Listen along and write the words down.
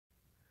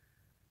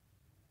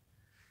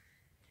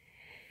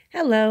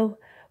Hello,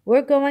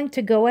 we're going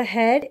to go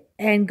ahead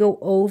and go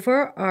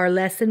over our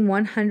lesson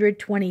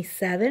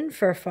 127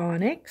 for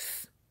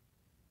phonics.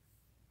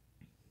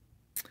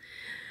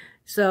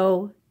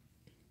 So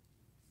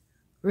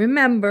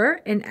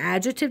remember, an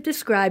adjective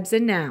describes a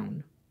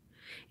noun.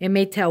 It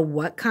may tell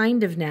what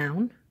kind of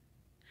noun.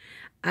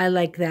 I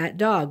like that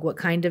dog. What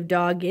kind of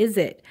dog is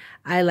it?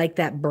 I like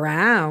that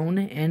brown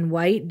and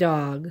white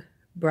dog.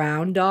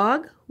 Brown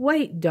dog,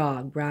 white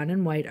dog. Brown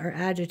and white are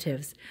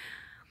adjectives.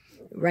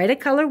 Write a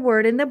color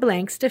word in the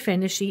blanks to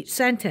finish each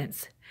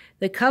sentence.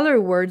 The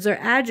color words are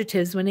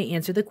adjectives when they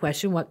answer the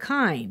question, what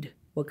kind?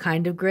 What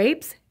kind of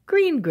grapes?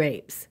 Green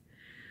grapes.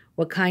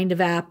 What kind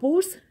of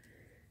apples?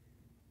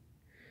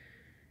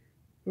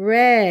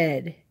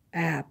 Red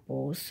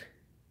apples.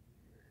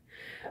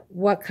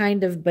 What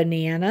kind of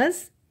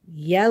bananas?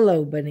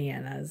 Yellow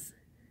bananas.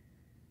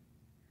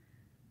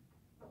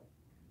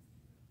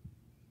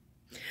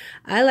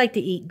 I like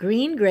to eat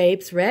green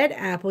grapes, red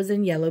apples,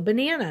 and yellow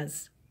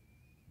bananas.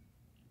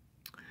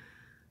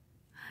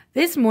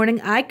 This morning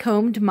I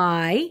combed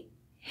my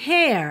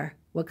hair.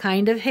 What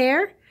kind of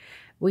hair?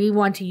 We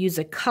want to use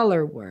a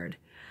color word.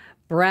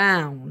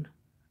 Brown.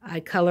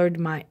 I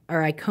combed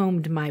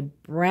my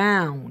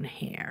brown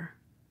hair.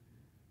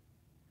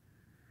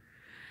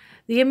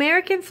 The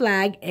American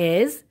flag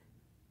is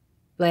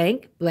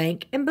blank,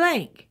 blank, and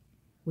blank.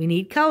 We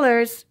need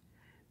colors.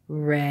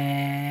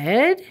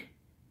 Red,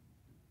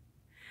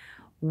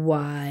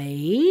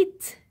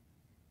 white,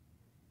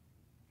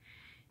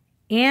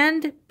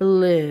 and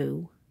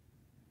blue.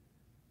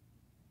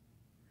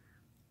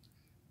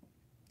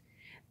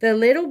 The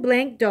little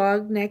blank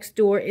dog next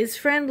door is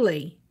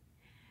friendly.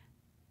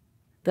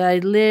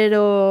 The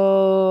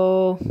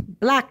little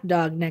black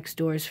dog next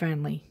door is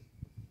friendly.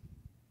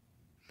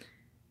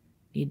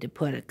 Need to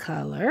put a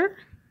color.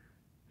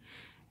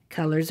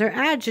 Colors are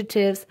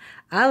adjectives.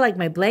 I like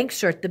my blank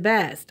shirt the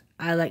best.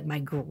 I like my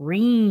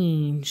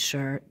green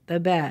shirt the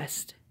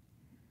best.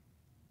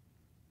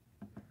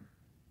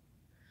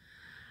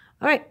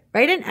 All right,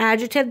 write an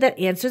adjective that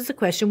answers the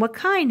question, what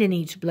kind in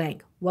each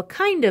blank? What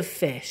kind of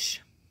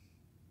fish?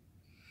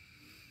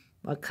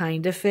 What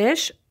kind of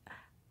fish?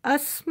 A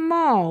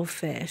small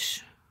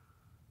fish.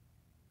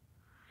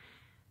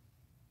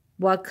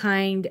 What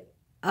kind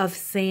of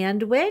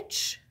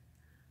sandwich?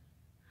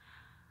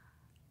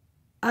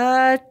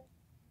 A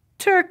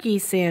turkey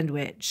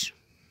sandwich.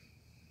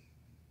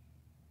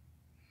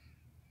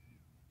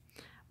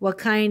 What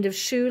kind of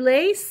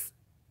shoelace?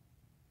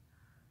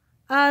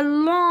 A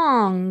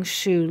long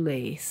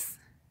shoelace.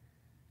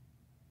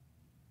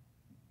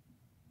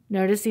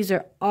 Notice these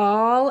are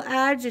all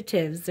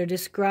adjectives. They're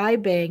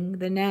describing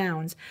the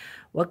nouns.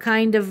 What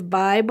kind of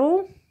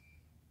Bible?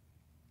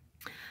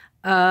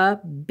 A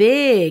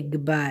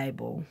big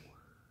Bible.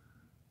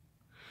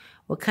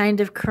 What kind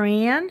of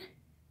crayon?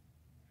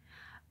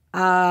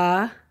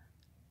 A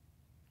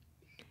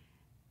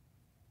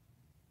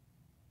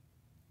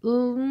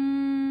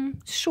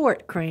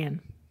short crayon.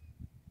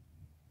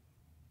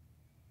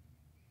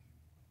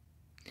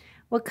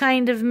 What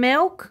kind of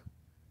milk?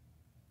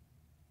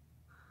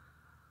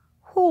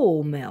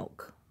 Whole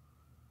milk.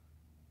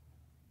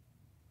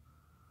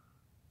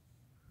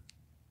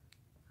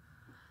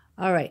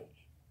 All right,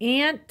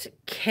 Aunt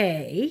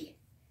Kay,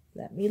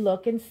 let me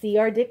look and see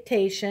our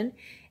dictation.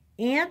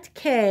 Aunt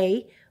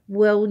Kay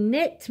will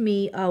knit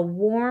me a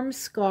warm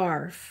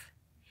scarf.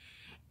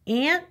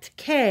 Aunt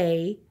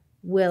Kay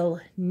will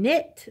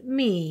knit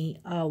me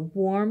a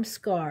warm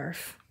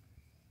scarf.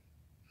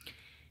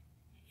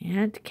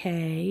 Aunt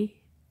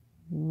Kay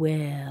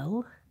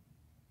will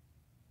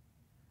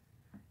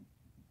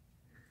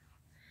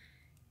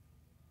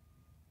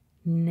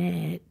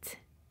knit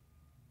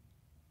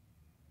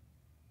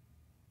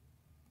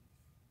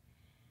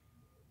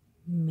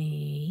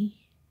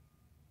me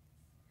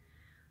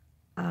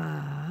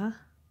a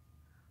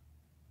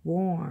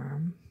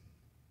warm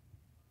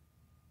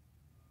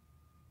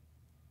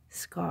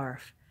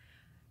scarf.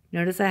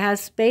 Notice I have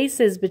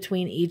spaces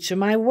between each of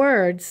my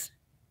words.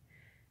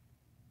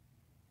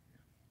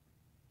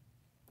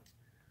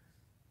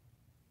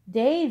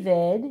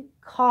 David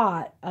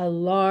caught a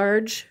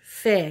large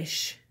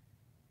fish.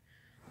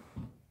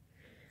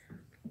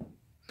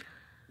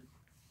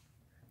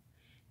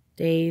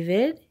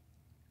 David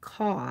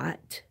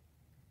caught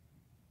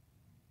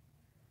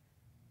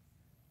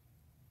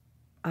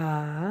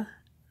a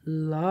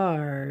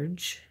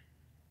large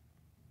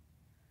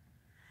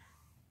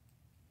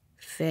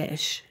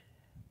fish.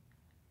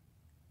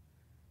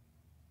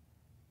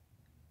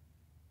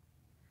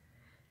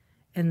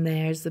 And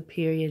there's the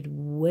period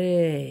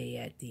way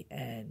at the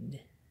end.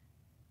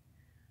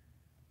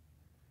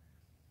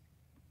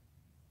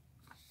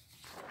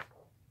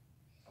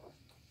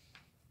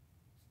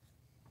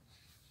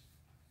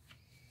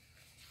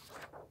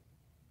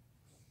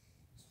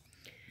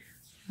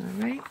 All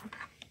right.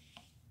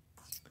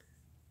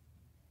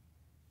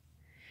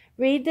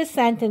 Read the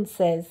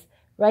sentences.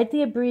 Write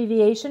the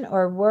abbreviation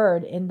or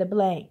word in the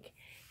blank.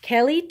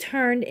 Kelly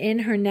turned in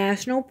her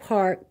National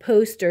Park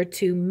poster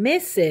to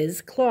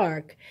Mrs.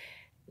 Clark.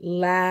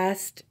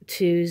 last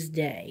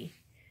Tuesday.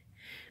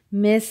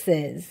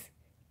 Mrs.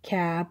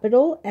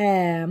 Capital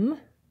M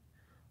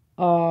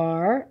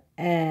R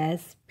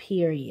S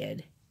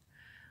period.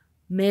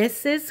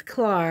 Mrs.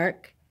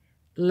 Clark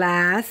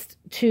last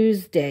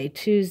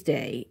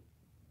Tuesday.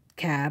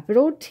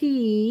 Capital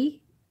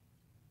T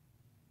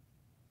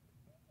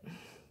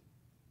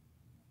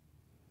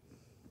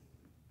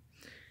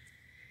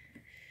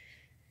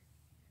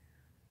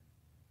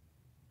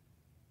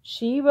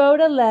She wrote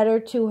a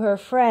letter to her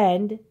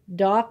friend,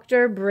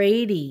 Dr.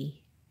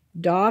 Brady.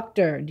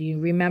 Doctor, do you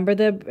remember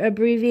the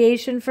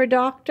abbreviation for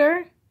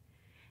doctor?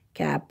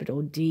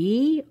 Capital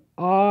D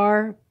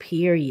R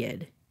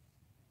period.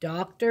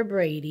 Dr.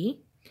 Brady,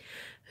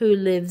 who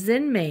lives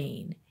in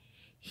Maine.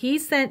 He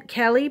sent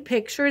Kelly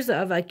pictures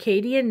of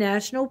Acadia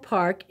National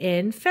Park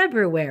in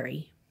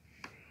February.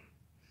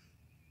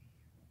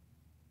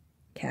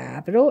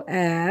 Capital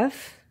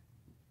F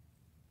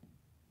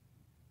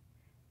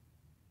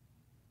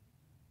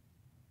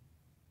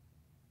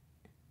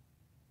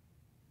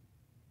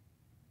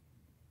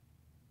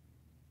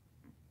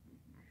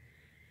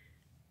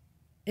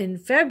in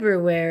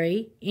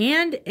February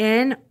and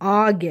in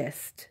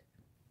August.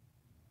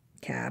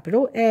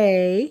 Capital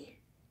A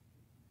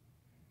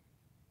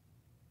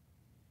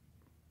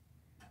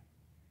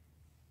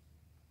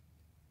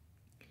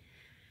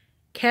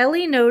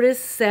Kelly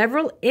noticed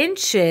several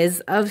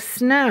inches of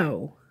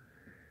snow.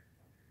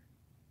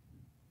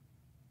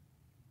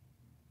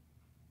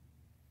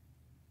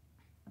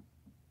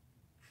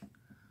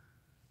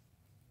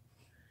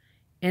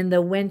 In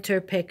the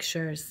winter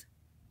pictures.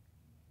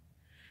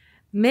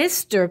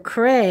 Mr.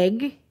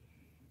 Craig,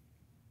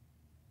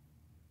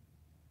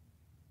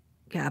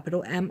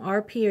 capital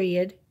MR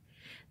period,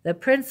 the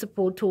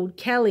principal told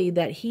Kelly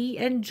that he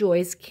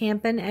enjoys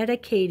camping at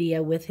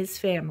Acadia with his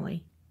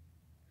family.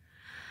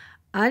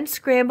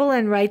 Unscramble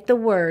and write the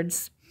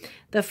words.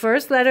 The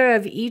first letter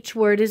of each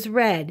word is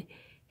read.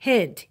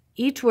 Hint,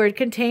 each word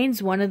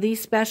contains one of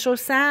these special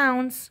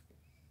sounds.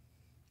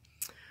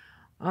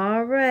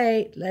 All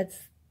right,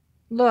 let's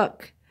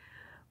look.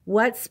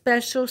 What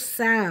special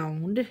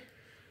sound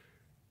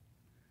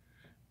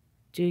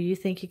do you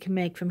think you can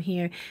make from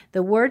here?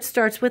 The word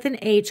starts with an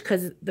H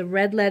because the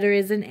red letter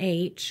is an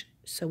H.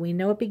 So we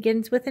know it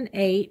begins with an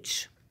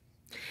H.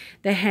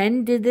 The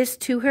hen did this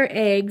to her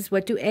eggs.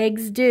 What do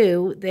eggs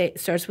do? It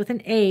starts with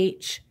an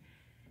H.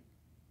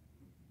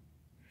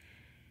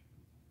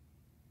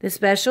 The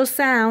special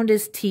sound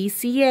is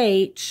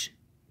TCH,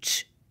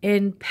 ch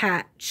in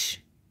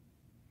patch.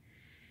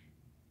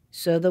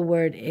 So the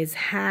word is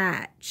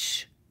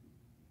hatch.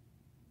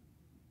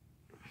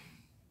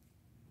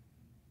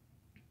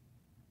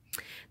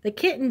 The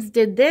kittens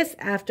did this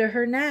after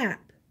her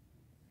nap.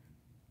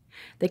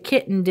 The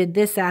kitten did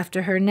this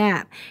after her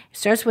nap. It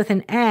starts with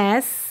an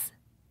S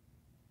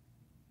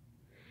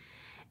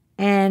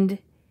and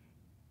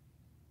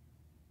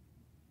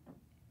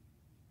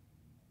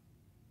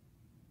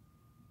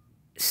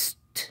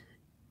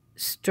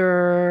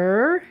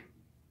stir.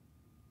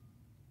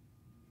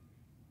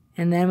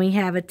 And then we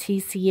have a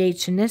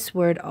TCH in this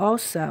word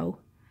also.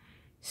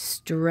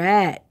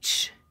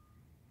 Stretch.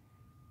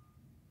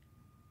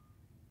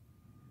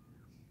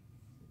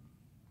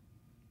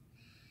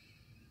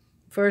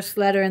 First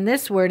letter in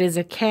this word is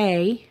a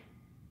K.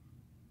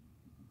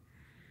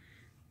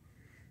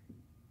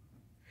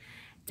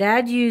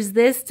 Dad used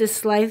this to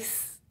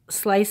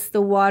slice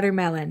the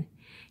watermelon.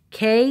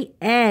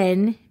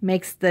 KN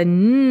makes the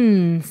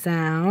N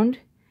sound.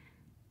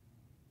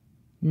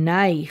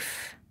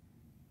 Knife.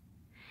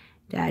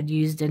 Dad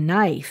used a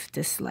knife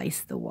to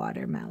slice the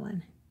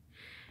watermelon.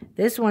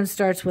 This one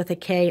starts with a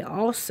K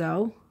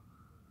also.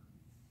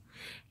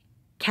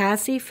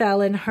 Cassie fell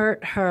and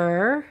hurt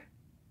her.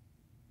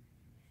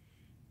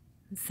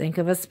 Think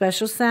of a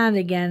special sound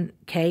again.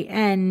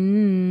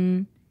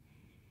 K-N.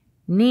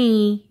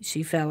 Knee.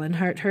 She fell and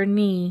hurt her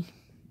knee.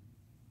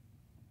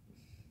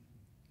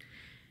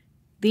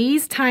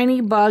 These tiny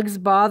bugs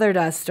bothered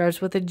us.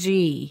 Starts with a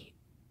G.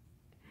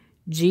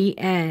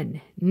 G-N.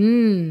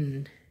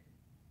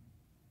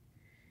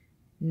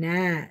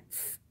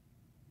 Gnats.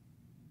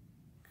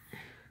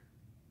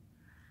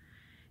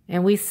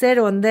 And we sit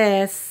on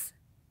this.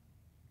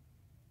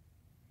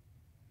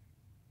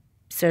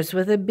 Starts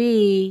with a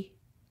B.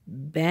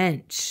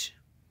 Bench.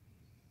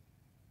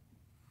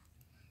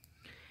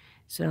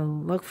 So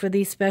look for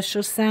these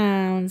special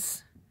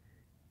sounds.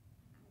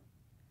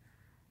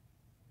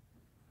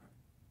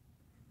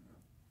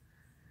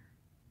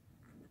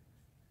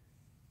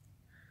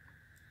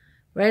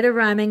 Write a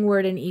rhyming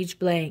word in each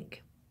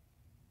blank.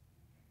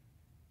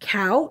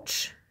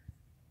 Couch.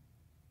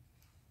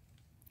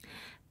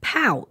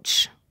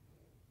 Pouch.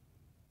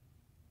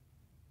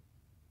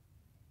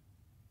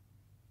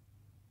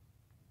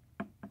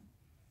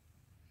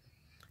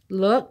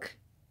 Look,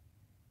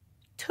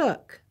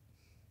 took.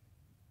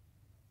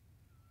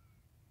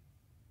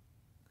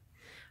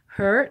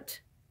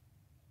 Hurt.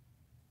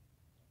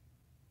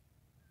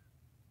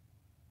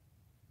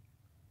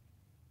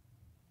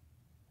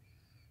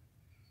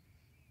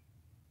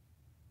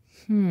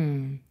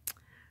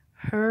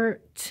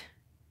 hurt.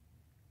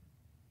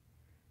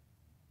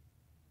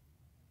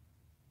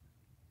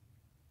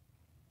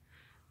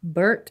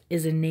 Bert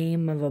is a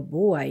name of a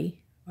boy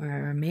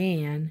or a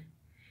man.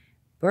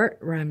 Bert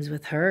rhymes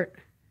with hurt.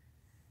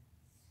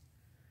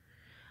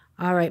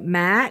 All right,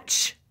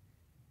 match,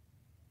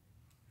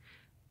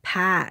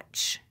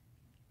 patch.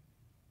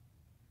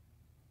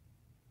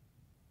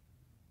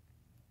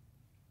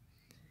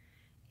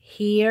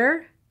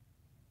 Here,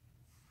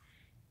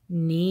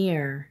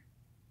 near.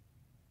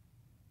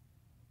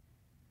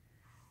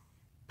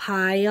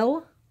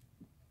 Pile,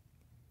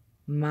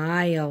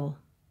 mile.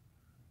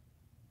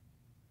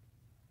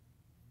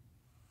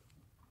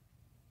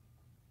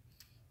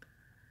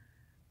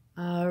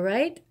 All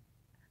right,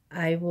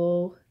 I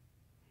will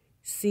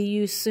see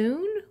you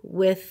soon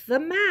with the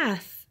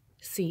math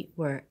seat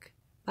work.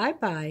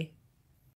 Bye-bye.